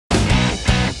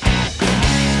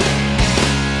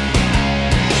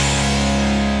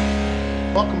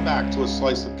Welcome back to A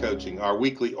Slice of Coaching, our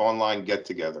weekly online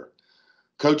get-together.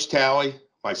 Coach Talley,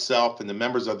 myself, and the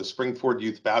members of the Springford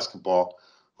Youth Basketball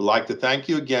would like to thank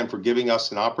you again for giving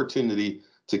us an opportunity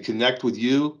to connect with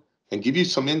you and give you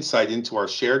some insight into our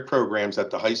shared programs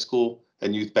at the high school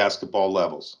and youth basketball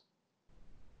levels.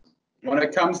 When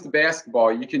it comes to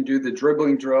basketball, you can do the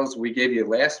dribbling drills we gave you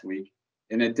last week.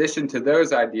 In addition to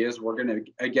those ideas, we're going to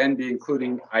again be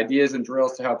including ideas and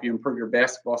drills to help you improve your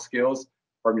basketball skills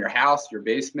from your house, your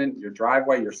basement, your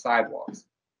driveway, your sidewalks.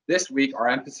 This week, our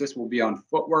emphasis will be on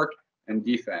footwork and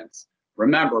defense.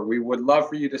 Remember, we would love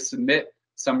for you to submit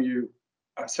some of you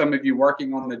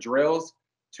working on the drills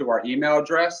to our email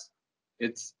address.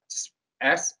 It's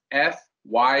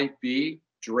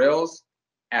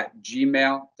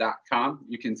sfybdrills@gmail.com.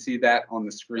 You can see that on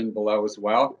the screen below as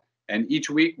well. And each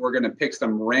week, we're going to pick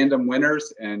some random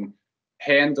winners and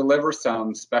hand deliver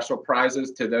some special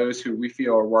prizes to those who we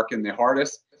feel are working the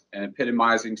hardest and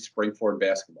epitomizing Springford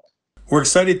basketball. We're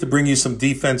excited to bring you some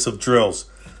defensive drills.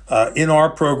 In our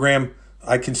program,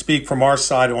 I can speak from our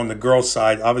side on the girls'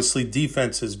 side. Obviously,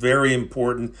 defense is very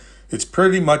important. It's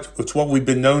what we've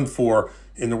been known for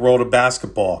in the world of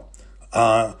basketball.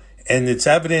 And it's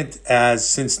evident as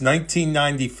since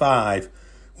 1995,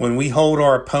 when we hold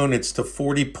our opponents to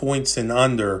 40 points and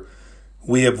under,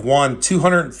 we have won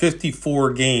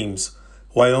 254 games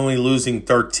while only losing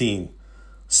 13.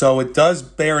 So it does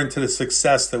bear into the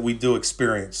success that we do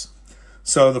experience.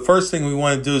 So the first thing we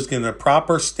want to do is get in a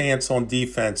proper stance on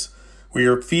defense, where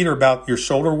your feet are about your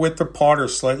shoulder width apart or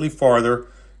slightly farther.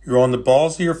 You're on the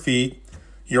balls of your feet.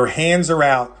 Your hands are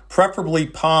out, preferably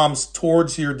palms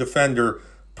towards your defender,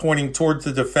 pointing towards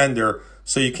the defender,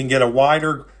 so you can get a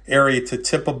wider area to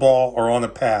tip a ball or on a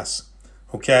pass.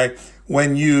 Okay?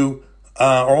 When you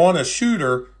are on a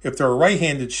shooter, if they're a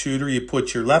right-handed shooter, you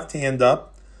put your left hand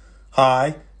up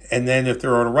high, and then if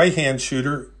they're on a right-hand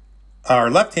shooter or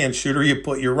left-hand shooter, you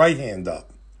put your right hand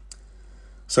up.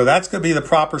 So that's going to be the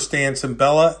proper stance, and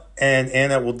Bella and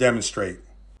Anna will demonstrate.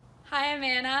 Hi, I'm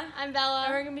Anna. I'm Bella.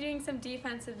 And we're going to be doing some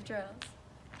defensive drills.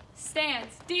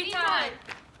 Stance. Deep time.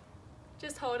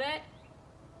 Just hold it.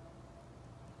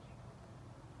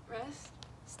 Rest.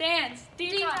 Stance.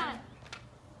 Deep time.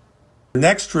 The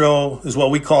next drill is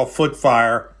what we call foot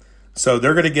fire. So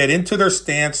they're going to get into their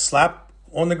stance, slap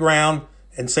on the ground,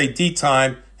 and say D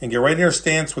time, and get right in their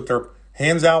stance with their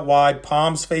hands out wide,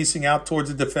 palms facing out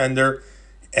towards the defender,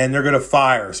 and they're going to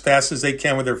fire as fast as they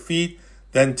can with their feet,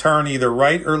 then turn either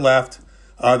right or left.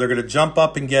 They're going to jump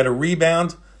up and get a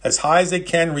rebound as high as they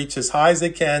can, reach as high as they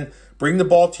can, bring the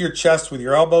ball to your chest with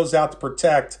your elbows out to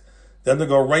protect. Then they'll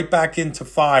go right back into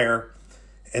fire,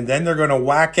 and then they're going to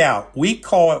whack out. We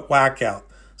call it whack out.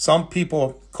 Some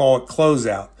people call it close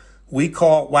out. We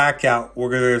call it whack out. We're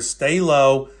going to stay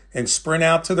low and sprint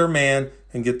out to their man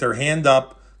and get their hand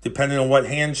up, depending on what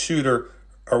hand shooter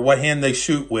or what hand they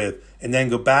shoot with, and then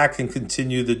go back and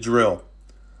continue the drill.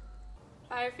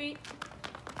 Fire feet.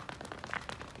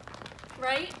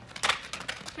 Right.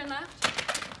 Turn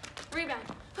left. Rebound.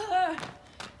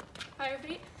 Fire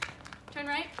feet. Turn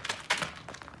right.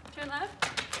 Turn left.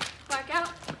 Whack out.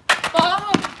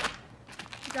 Ball.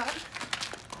 Drop.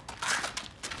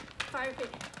 Fire feet.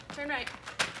 Turn right.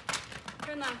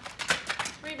 Turn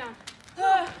left. Rebound.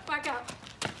 Whack out.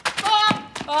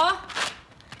 Ball.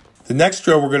 The next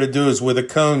drill we're going to do is with a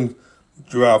cone,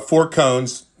 4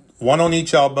 cones, 1 on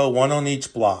each elbow, 1 on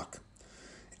each block.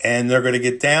 And they're going to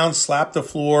get down, slap the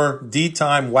floor, D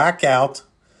time, whack out,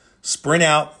 sprint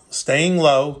out, staying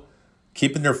low,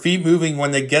 keeping their feet moving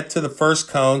when they get to the first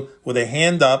cone with a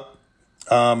hand up,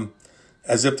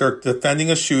 as if they're defending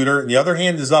a shooter. And the other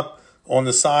hand is up on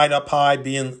the side, up high,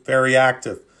 being very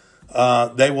active.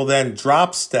 They will then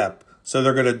drop step. So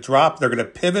they're going to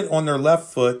pivot on their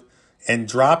left foot and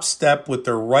drop step with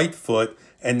their right foot,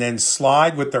 and then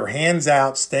slide with their hands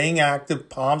out, staying active,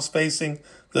 palms facing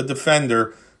the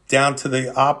defender, down to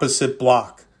the opposite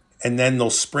block. And then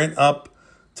they'll sprint up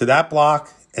to that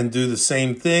block and do the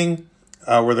same thing,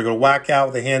 where they're going to whack out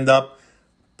with the hand up,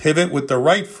 pivot with the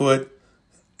right foot,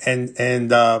 and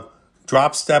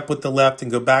drop step with the left and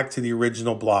go back to the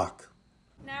original block.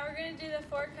 Now we're going to do the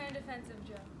 4-cone defensive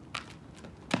drill.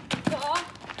 Ball.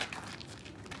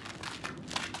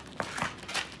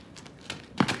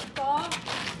 Ball.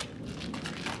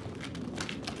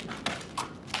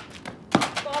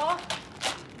 Ball.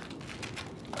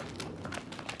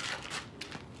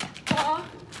 Ball.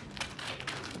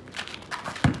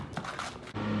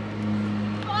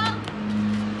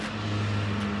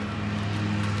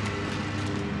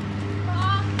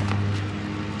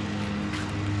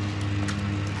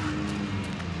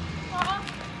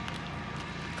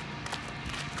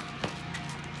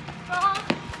 Ball.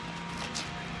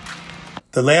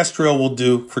 The last drill we'll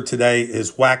do for today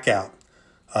is whack out.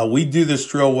 We do this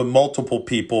drill with multiple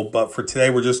people, but for today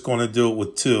we're just going to do it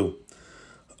with 2.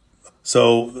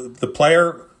 So the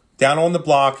player down on the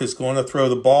block is going to throw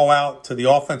the ball out to the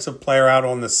offensive player out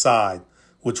on the side,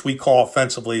 which we call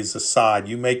offensively as the side.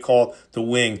 You may call it the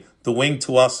wing. The wing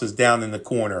to us is down in the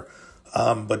corner.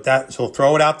 But she'll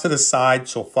throw it out to the side.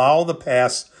 She'll follow the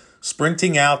pass,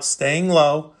 sprinting out, staying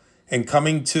low, and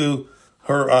coming to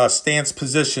her stance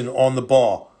position on the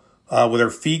ball with her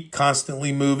feet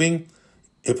constantly moving.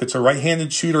 If it's a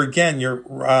right-handed shooter, again, your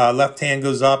left hand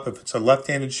goes up. If it's a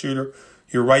left-handed shooter,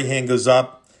 your right hand goes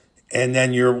up. And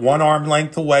then you're 1 arm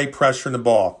length away, pressuring the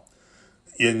ball.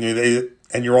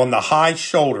 And you're on the high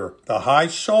shoulder. The high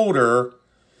shoulder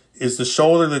is the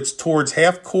shoulder that's towards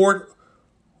half court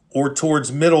or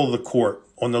towards middle of the court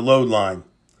on the load line.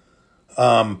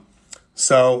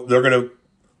 So they're going to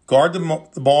guard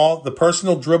the ball. The person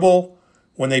will dribble.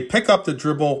 When they pick up the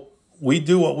dribble, we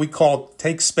do what we call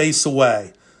take space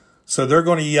away. So they're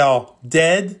going to yell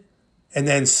dead and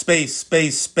then space,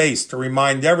 space, space to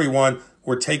remind everyone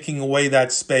we're taking away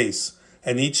that space.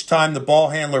 And each time the ball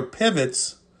handler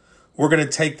pivots, we're going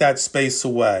to take that space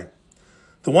away.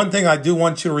 The one thing I do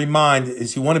want you to remind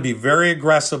is you want to be very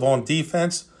aggressive on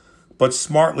defense, but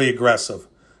smartly aggressive.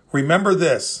 Remember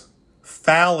this,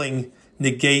 fouling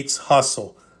negates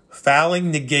hustle.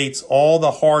 Fouling negates all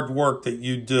the hard work that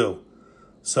you do.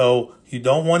 So you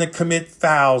don't want to commit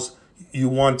fouls. You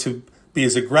want to be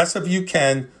as aggressive as you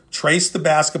can, trace the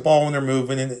basketball when they're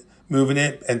moving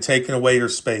it, and taking away your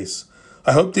space.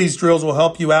 I hope these drills will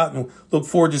help you out, and look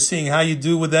forward to seeing how you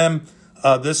do with them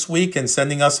this week and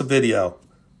sending us a video.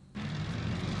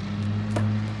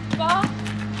 Ball.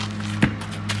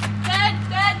 Dead,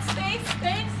 space,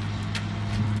 space.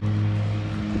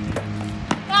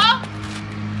 Ball.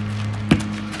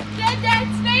 Dead,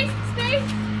 space, space.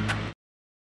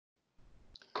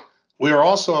 We are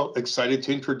also excited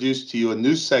to introduce to you a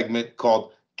new segment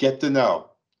called Get to Know.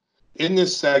 In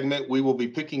this segment, we will be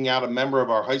picking out a member of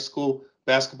our high school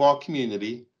basketball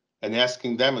community and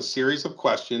asking them a series of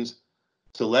questions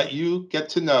to let you get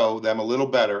to know them a little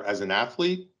better as an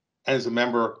athlete and as a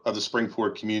member of the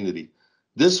Spring-Ford community.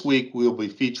 This week, we will be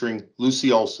featuring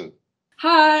Lucy Olson.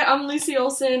 Hi, I'm Lucy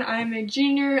Olson. I'm a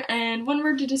junior, and one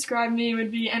word to describe me would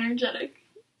be energetic.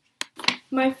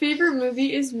 My favorite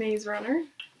movie is Maze Runner.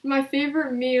 My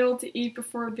favorite meal to eat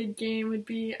before a big game would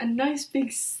be a nice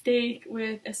big steak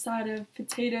with a side of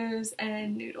potatoes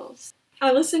and noodles.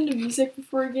 I listen to music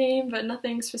before a game, but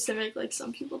nothing specific like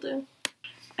some people do.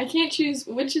 I can't choose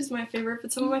which is my favorite,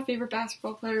 but some of my favorite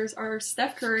basketball players are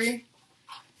Steph Curry,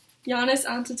 Giannis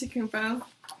Antetokounmpo,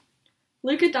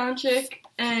 Luka Doncic,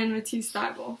 and Matisse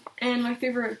Thybulle. And my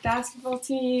favorite basketball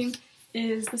team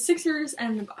is the Sixers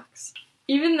and the Bucks.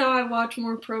 Even though I watch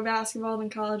more pro basketball than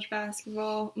college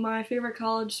basketball, my favorite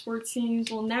college sports teams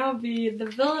will now be the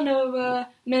Villanova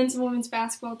men's and women's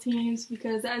basketball teams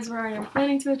because that is where I am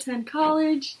planning to attend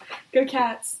college. Go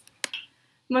Cats!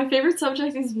 My favorite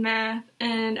subject is math,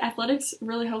 and athletics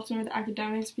really helps me with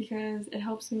academics because it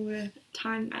helps me with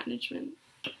time management.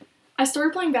 I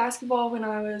started playing basketball when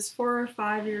I was 4 or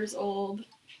 5 years old,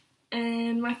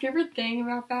 and my favorite thing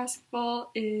about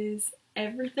basketball is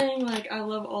everything. Like, I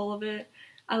love all of it.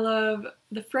 I love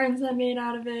the friends I made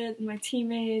out of it, my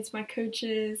teammates, my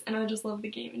coaches, and I just love the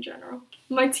game in general.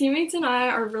 My teammates and I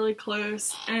are really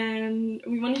close, and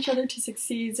we want each other to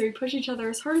succeed, so we push each other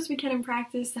as hard as we can in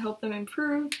practice to help them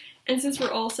improve, and since we're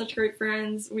all such great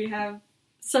friends, we have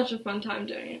such a fun time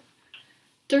doing it.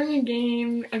 During a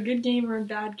game, a good game or a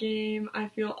bad game, I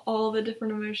feel all the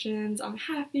different emotions. I'm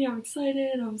happy, I'm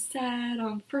excited, I'm sad,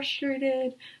 I'm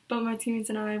frustrated, but my teammates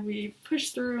and I, we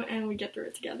push through and we get through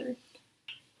it together.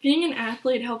 Being an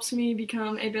athlete helps me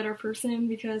become a better person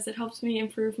because it helps me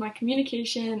improve my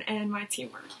communication and my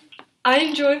teamwork. I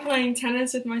enjoy playing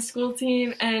tennis with my school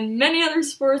team and many other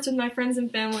sports with my friends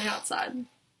and family outside.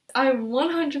 I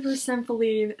 100%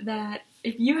 believe that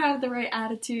if you have the right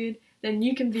attitude, then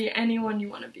you can be anyone you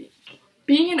want to be.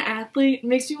 Being an athlete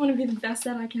makes me want to be the best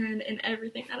that I can in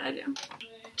everything that I do.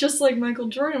 Just like Michael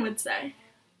Jordan would say.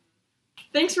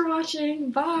 Thanks for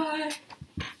watching. Bye!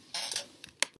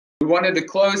 We wanted to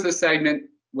close the segment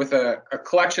with a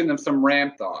collection of some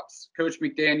Ram thoughts. Coach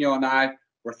McDaniel and I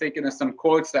were thinking of some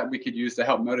quotes that we could use to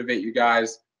help motivate you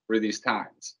guys through these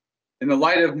times. In the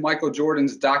light of Michael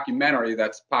Jordan's documentary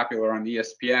that's popular on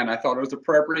ESPN, I thought it was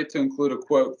appropriate to include a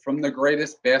quote from the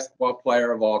greatest basketball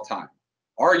player of all time.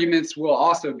 Arguments will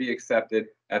also be accepted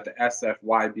at the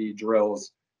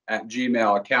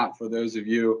SFYBdrills@gmail account for those of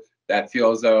you that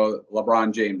feel as though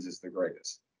LeBron James is the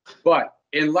greatest. But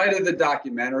in light of the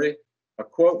documentary, A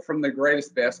quote from the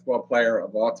greatest basketball player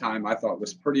of all time I thought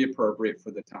was pretty appropriate for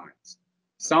the times.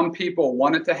 Some people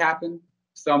want it to happen,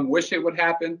 some wish it would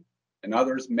happen, and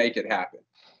others make it happen.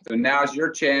 So now's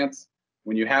your chance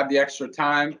when you have the extra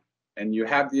time and you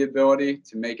have the ability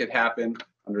to make it happen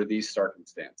under these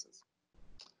circumstances.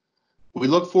 We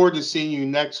look forward to seeing you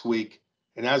next week.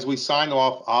 And as we sign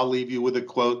off, I'll leave you with a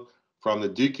quote from the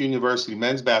Duke University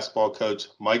men's basketball coach,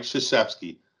 Mike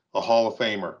Krzyzewski, a Hall of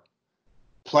Famer.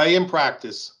 Play and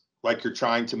practice like you're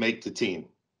trying to make the team.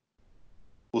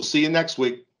 We'll see you next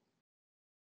week.